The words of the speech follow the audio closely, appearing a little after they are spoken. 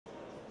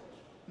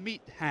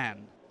Meet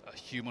Han, a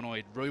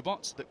humanoid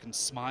robot that can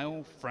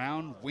smile,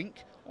 frown,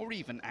 wink, or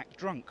even act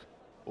drunk,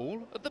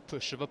 all at the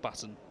push of a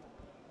button.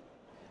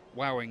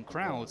 Wowing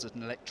crowds at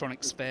an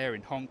electronics fair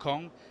in Hong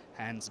Kong,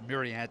 Han's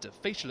myriad of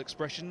facial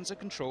expressions are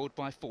controlled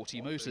by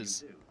 40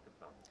 motors.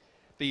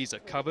 These are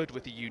covered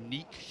with a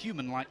unique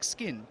human-like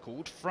skin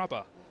called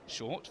frubber,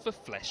 short for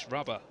flesh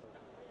rubber.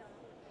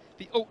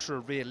 The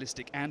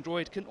ultra-realistic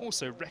android can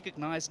also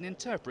recognise and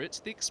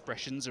interpret the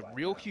expressions of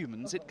real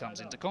humans it comes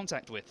into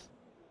contact with.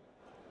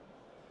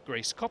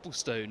 Grace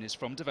Copplestone is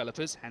from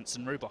developers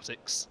Hanson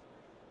Robotics.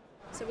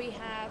 So we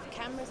have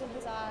cameras in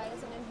his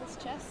eyes and in his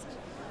chest,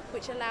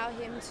 which allow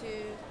him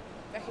to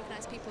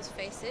recognise people's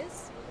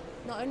faces.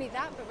 Not only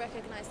that, but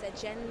recognise their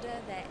gender,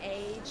 their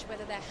age,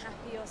 whether they're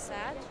happy or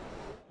sad.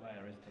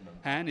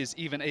 Han is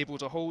even able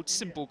to hold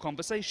simple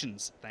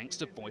conversations thanks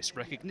to voice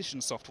recognition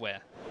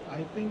software.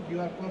 I think you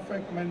are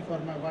perfect man for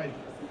my wife.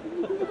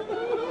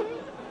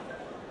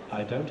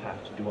 I don't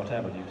have to do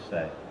whatever you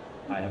say.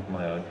 I have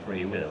my own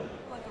free will.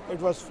 It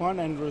was fun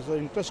and it was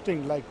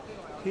interesting, like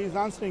he's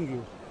answering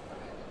you.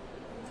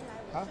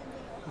 Huh?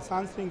 He's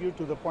answering you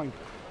to the point.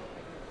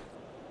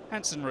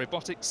 Hanson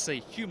Robotics say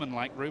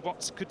human-like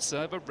robots could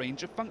serve a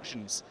range of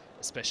functions,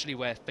 especially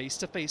where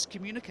face-to-face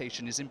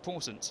communication is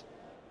important.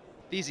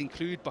 These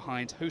include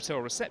behind hotel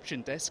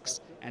reception desks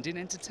and in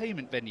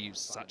entertainment venues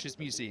such as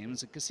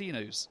museums and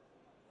casinos.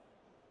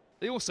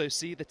 They also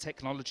see the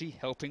technology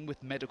helping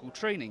with medical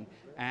training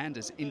and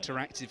as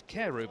interactive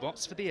care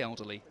robots for the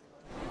elderly.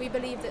 We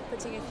believe that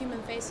putting a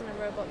human face on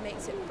a robot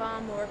makes it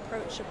far more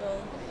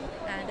approachable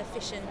and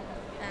efficient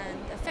and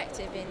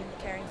effective in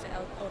caring for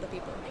older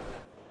people.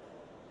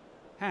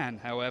 Han,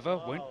 however,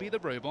 won't be the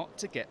robot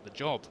to get the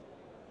job.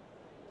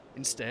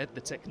 Instead,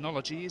 the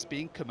technology is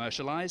being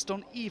commercialised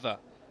on Eva,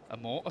 a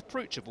more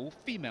approachable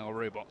female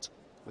robot,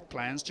 with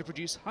plans to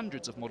produce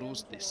hundreds of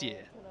models this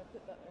year.